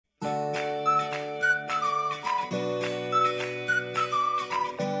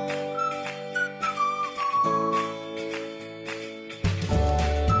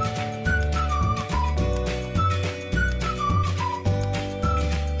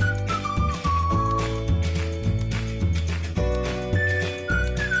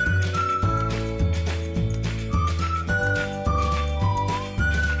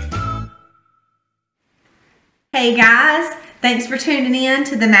Hey guys, thanks for tuning in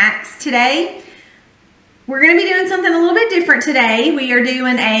to the Max today. We're going to be doing something a little bit different today. We are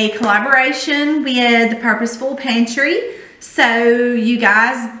doing a collaboration with the Purposeful Pantry. So you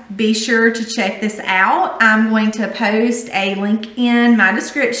guys be sure to check this out. I'm going to post a link in my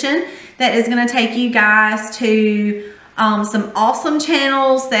description that is going to take you guys to some awesome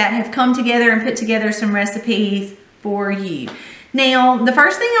channels that have come together and put together some recipes for you. Now, the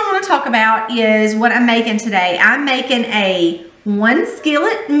first thing I want to talk about is what I'm making today. I'm making a 1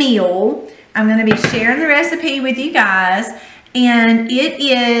 skillet meal. I'm going to be sharing the recipe with you guys, and it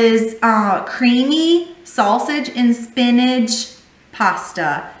is creamy sausage and spinach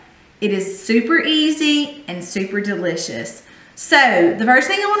pasta. It is super easy and super delicious. So, the first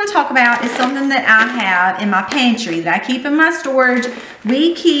thing I want to talk about is something that I have in my pantry that I keep in my storage.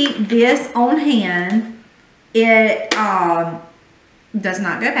 We keep this on hand. It does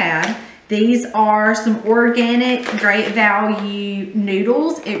not go bad. These are some organic, great value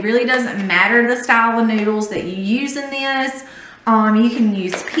noodles. It really doesn't matter the style of noodles that you use in this. You can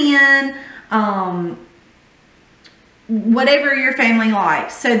use pin, whatever your family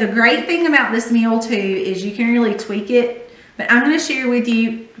likes. So the great thing about this meal too is you can really tweak it, but I'm going to share with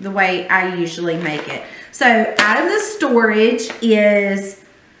you the way I usually make it. So out of the storage is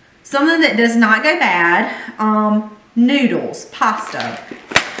something that does not go bad. Noodles, pasta.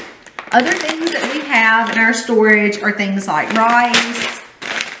 Other things that we have in our storage are things like rice,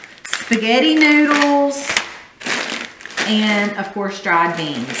 spaghetti noodles, and of course dried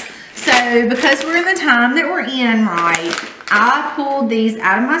beans. So because we're in the time that we're in, right, I pulled these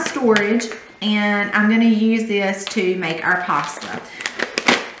out of my storage and I'm going to use this to make our pasta.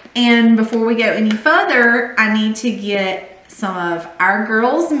 And before we go any further, I need to get some of our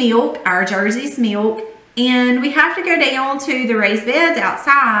girls' milk, our Jersey's milk. And we have to go down to the raised beds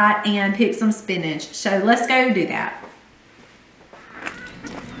outside and pick some spinach. So let's go do that.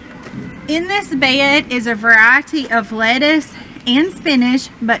 In this bed is a variety of lettuce and spinach,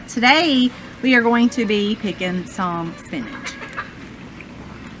 but today we are going to be picking some spinach.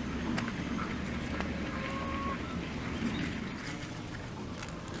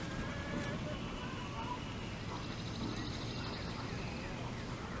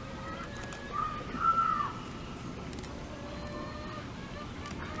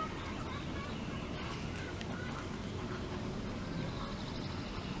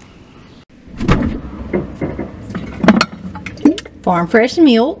 Farm fresh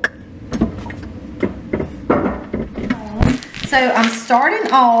milk. So I'm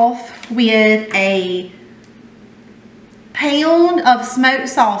starting off with a pound of smoked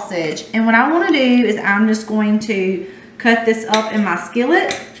sausage, and what I want to do is I'm just going to cut this up in my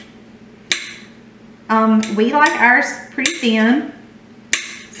skillet. We like ours pretty thin,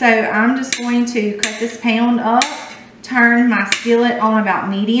 so I'm just going to cut this pound up, turn my skillet on about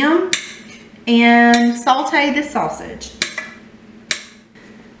medium, and saute the sausage.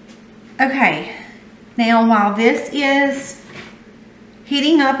 Okay, now while this is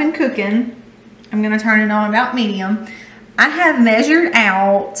heating up and cooking, I'm going to turn it on about medium. I have measured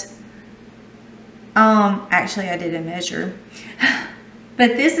out, actually I didn't measure,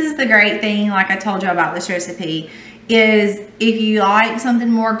 but this is the great thing, like I told you about this recipe, is if you like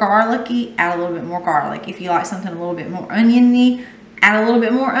something more garlicky, add a little bit more garlic. If you like something a little bit more oniony, add a little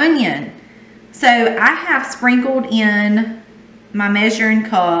bit more onion. So I have sprinkled in my measuring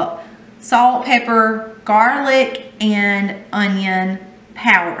cup salt, pepper, garlic, and onion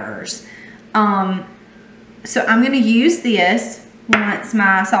powders. So I'm going to use this once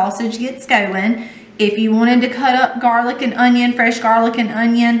my sausage gets going. If you wanted to cut up garlic and onion, fresh garlic and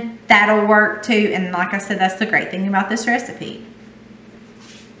onion, that'll work too. And like I said, that's the great thing about this recipe.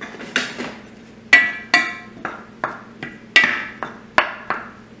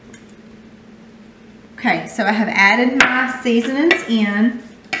 Okay, so I have added my seasonings in.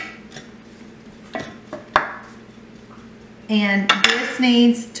 And this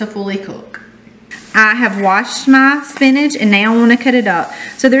needs to fully cook. I have washed my spinach and now I want to cut it up.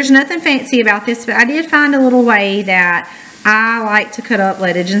 So there's nothing fancy about this, but I did find a little way that I like to cut up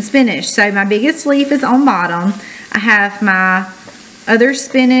lettuce and spinach. So my biggest leaf is on bottom. I have my other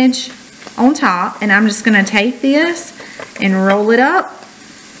spinach on top, and I'm just going to take this and roll it up,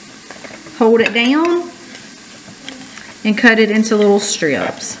 hold it down, and cut it into little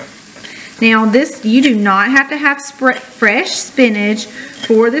strips. Now this, you do not have to have fresh spinach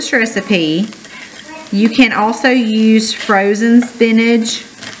for this recipe. You can also use frozen spinach,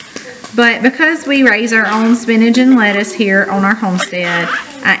 but because we raise our own spinach and lettuce here on our homestead,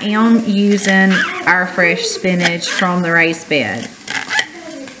 I am using our fresh spinach from the raised bed.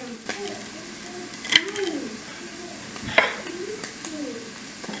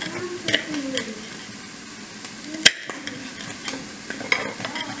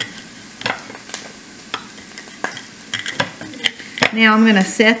 Now I'm going to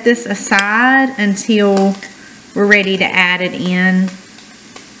set this aside until we're ready to add it in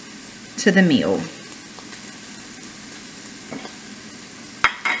to the meal.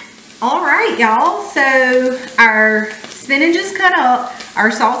 All right, y'all, so our spinach is cut up,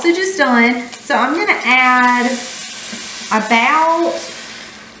 our sausage is done. So I'm going to add about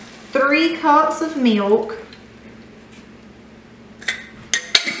 3 cups of milk.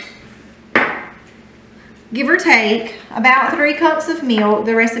 Give or take, about 3 cups of milk.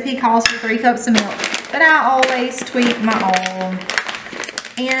 The recipe calls for 3 cups of milk, but I always tweak my own.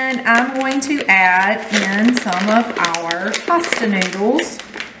 And I'm going to add in some of our pasta noodles.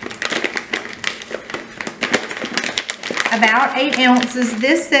 About 8 ounces.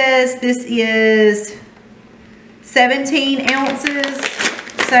 This says this is 17 ounces.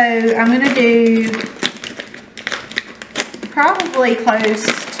 So I'm going to do probably close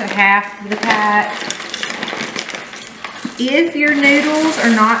to half the pack. If your noodles are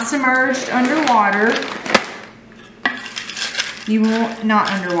not submerged underwater, you won't,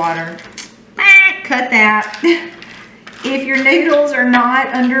 not underwater. Cut that. If your noodles are not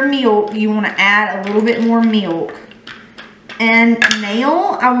under milk, you want to add a little bit more milk. And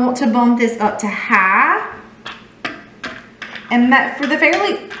now I want to bump this up to high. And that for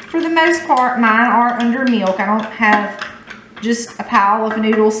the most part, mine are under milk. I don't have just a pile of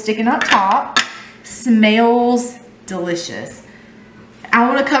noodles sticking up top. Smells delicious. I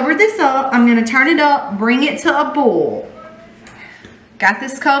want to cover this up. I'm going to turn it up, bring it to a boil. Got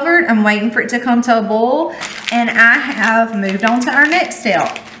this covered. I'm waiting for it to come to a boil, and I have moved on to our next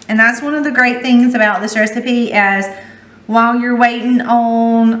step. And that's one of the great things about this recipe, as while you're waiting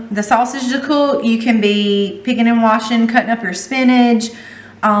on the sausage to cook, you can be picking and washing, cutting up your spinach.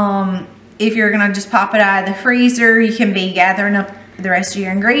 If you're gonna just pop it out of the freezer, you can be gathering up the rest of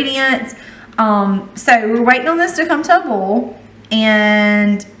your ingredients. So we're waiting on this to come to a boil,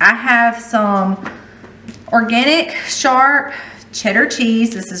 and I have some organic sharp cheddar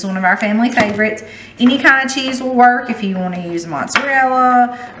cheese. This is one of our family favorites. Any kind of cheese will work. If you want to use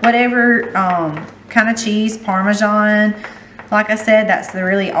mozzarella, whatever kind of cheese, Parmesan. Like I said, that's the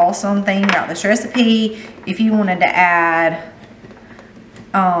really awesome thing about this recipe. If you wanted to add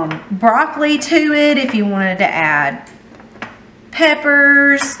broccoli to it, if you wanted to add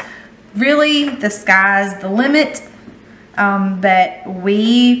peppers, really the sky's the limit. But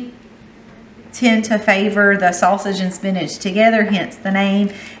we tend to favor the sausage and spinach together, hence the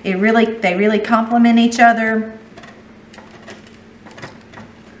name. They really complement each other.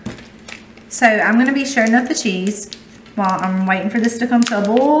 So I'm going to be shredding up the cheese while I'm waiting for this to come to a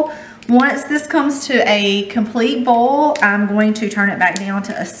boil. Once this comes to a complete boil, I'm going to turn it back down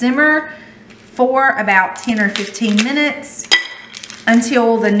to a simmer for about 10 or 15 minutes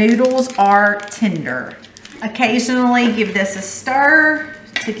until the noodles are tender. Occasionally give this a stir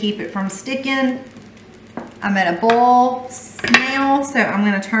to keep it from sticking. I'm at a boil now, so I'm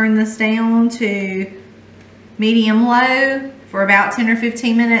going to turn this down to medium-low for about 10 or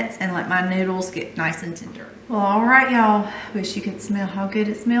 15 minutes and let my noodles get nice and tender. Well, all right, y'all. Wish you could smell how good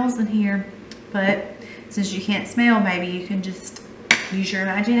it smells in here, but since you can't smell, maybe you can just use your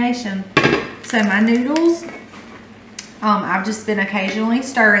imagination. So my noodles, I've just been occasionally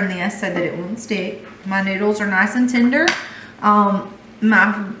stirring this so that it won't stick. My noodles are nice and tender.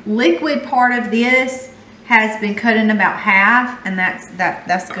 My liquid part of this has been cut in about half, and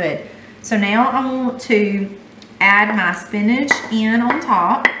that's good. So now I want to add my spinach in on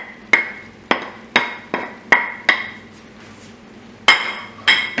top.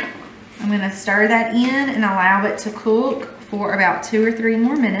 I'm going to stir that in and allow it to cook for about 2 or 3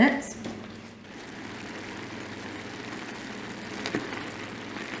 more minutes.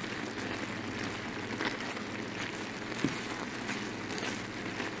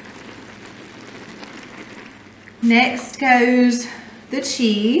 Next goes the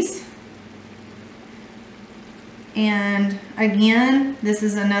cheese. And again, this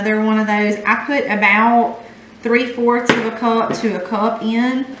is another one of those. I put about 3/4 of a cup to a cup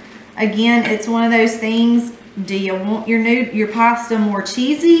in. Again, it's one of those things. Do you want your pasta more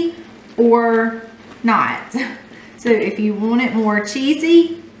cheesy or not? So if you want it more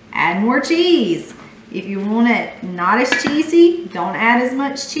cheesy, add more cheese. If you want it not as cheesy, don't add as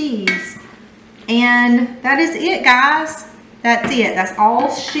much cheese. And that is it, guys. That's it. That's all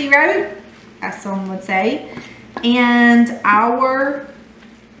she wrote, as some would say. And our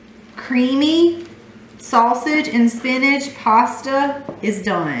creamy sausage and spinach pasta is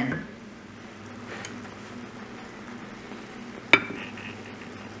done.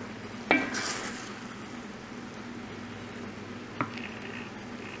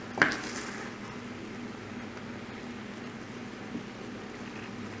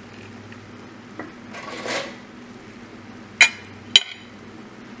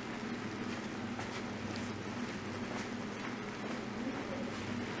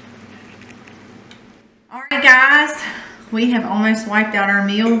 All right, guys, we have almost wiped out our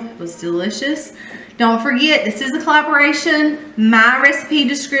meal. It was delicious. Don't forget, this is a collaboration. My recipe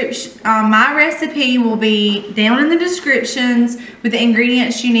will be down in the descriptions with the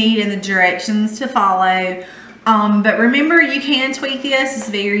ingredients you need and the directions to follow. But remember, you can tweak this. It's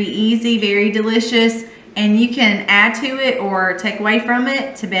very easy, very delicious, and you can add to it or take away from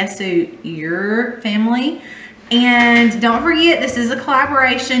it to best suit your family. And don't forget, this is a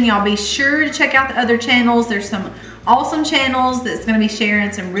collaboration. Y'all be sure to check out the other channels. There's some awesome channels that's going to be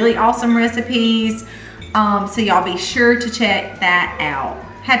sharing some really awesome recipes. So y'all be sure to check that out.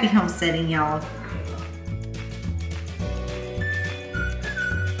 Happy homesteading, y'all.